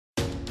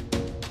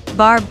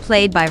Barb,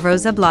 played by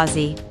Rosa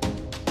Blasi.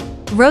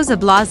 Rosa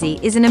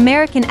Blasi is an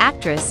American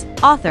actress,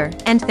 author,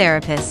 and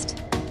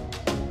therapist.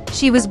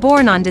 She was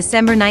born on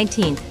December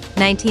 19,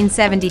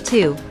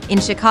 1972, in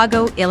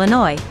Chicago,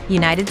 Illinois,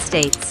 United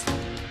States.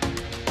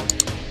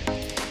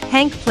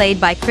 Hank,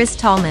 played by Chris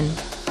Tallman.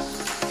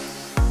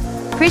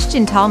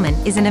 Christian Tallman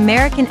is an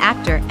American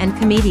actor and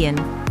comedian.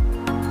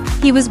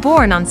 He was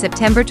born on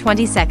September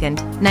 22,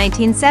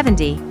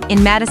 1970,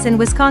 in Madison,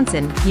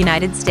 Wisconsin,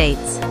 United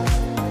States.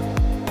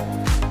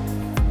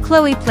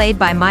 Chloe, played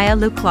by Maya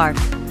Lou Clark.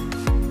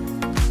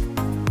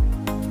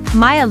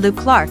 Maya Lou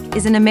Clark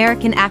is an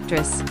American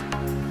actress.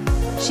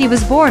 She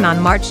was born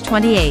on March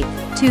 28,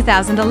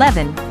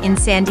 2011, in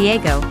San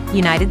Diego,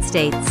 United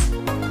States.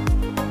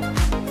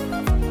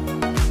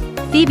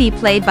 Phoebe,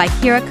 played by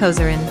Kira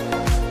Kosarin.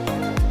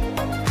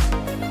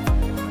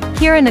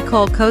 Kira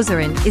Nicole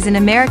Kosarin is an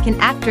American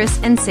actress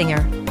and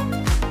singer.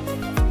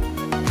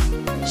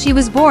 She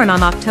was born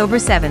on October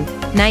 7,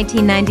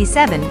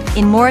 1997,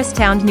 in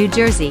Morristown, New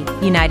Jersey,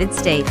 United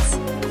States.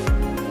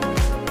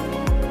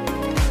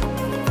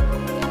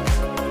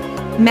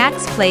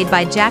 Max, played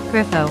by Jack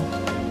Griffo.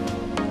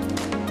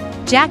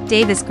 Jack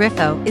Davis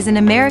Griffo is an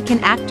American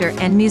actor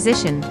and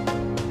musician.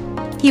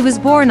 He was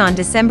born on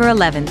December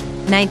 11,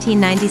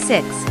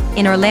 1996,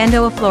 in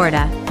Orlando,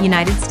 Florida,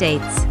 United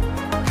States.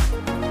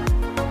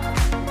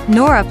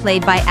 Nora,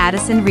 played by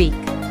Addison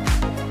Riecke.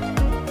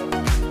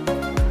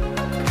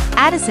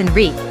 Addison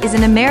Riecke is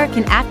an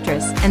American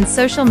actress and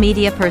social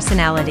media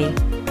personality.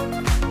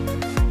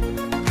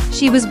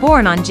 She was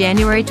born on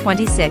January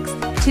 26,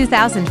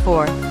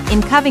 2004,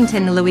 in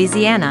Covington,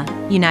 Louisiana,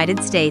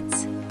 United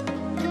States.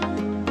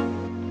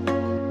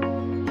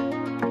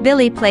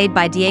 Billy, played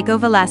by Diego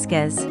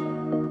Velazquez.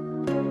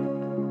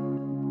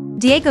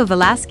 Diego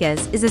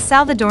Velazquez is a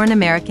Salvadoran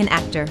American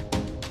actor.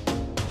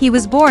 He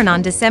was born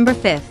on December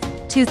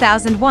 5,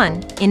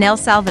 2001, in El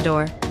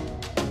Salvador.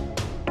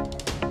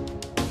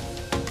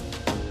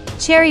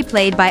 Cherry,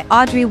 played by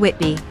Audrey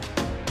Whitby.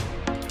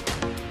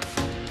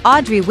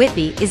 Audrey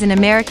Whitby is an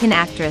American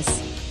actress.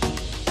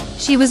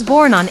 She was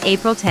born on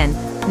April 10,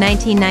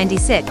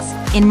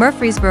 1996, in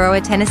Murfreesboro,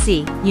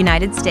 Tennessee,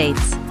 United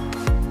States.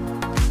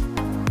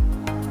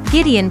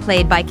 Gideon,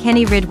 played by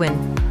Kenny Ridwin.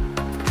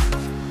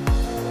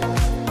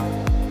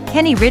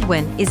 Kenny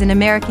Ridwin is an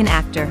American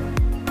actor.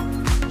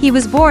 He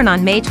was born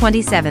on May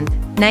 27,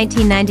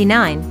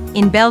 1999,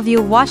 in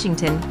Bellevue,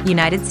 Washington,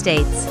 United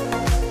States.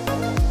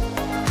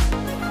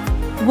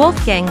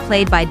 Wolfgang,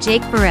 played by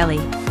Jake Borelli.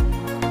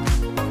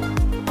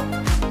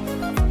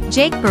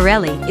 Jake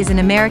Borelli is an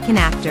American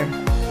actor.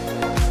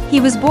 He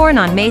was born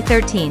on May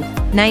 13,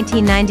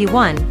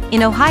 1991,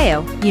 in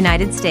Ohio,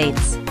 United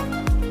States.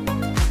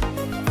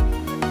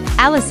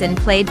 Allison,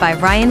 played by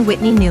Ryan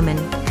Whitney Newman.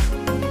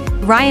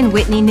 Ryan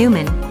Whitney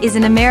Newman is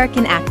an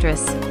American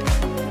actress.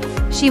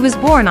 She was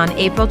born on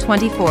April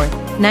 24,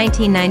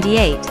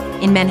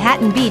 1998, in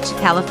Manhattan Beach,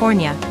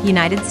 California,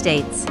 United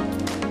States.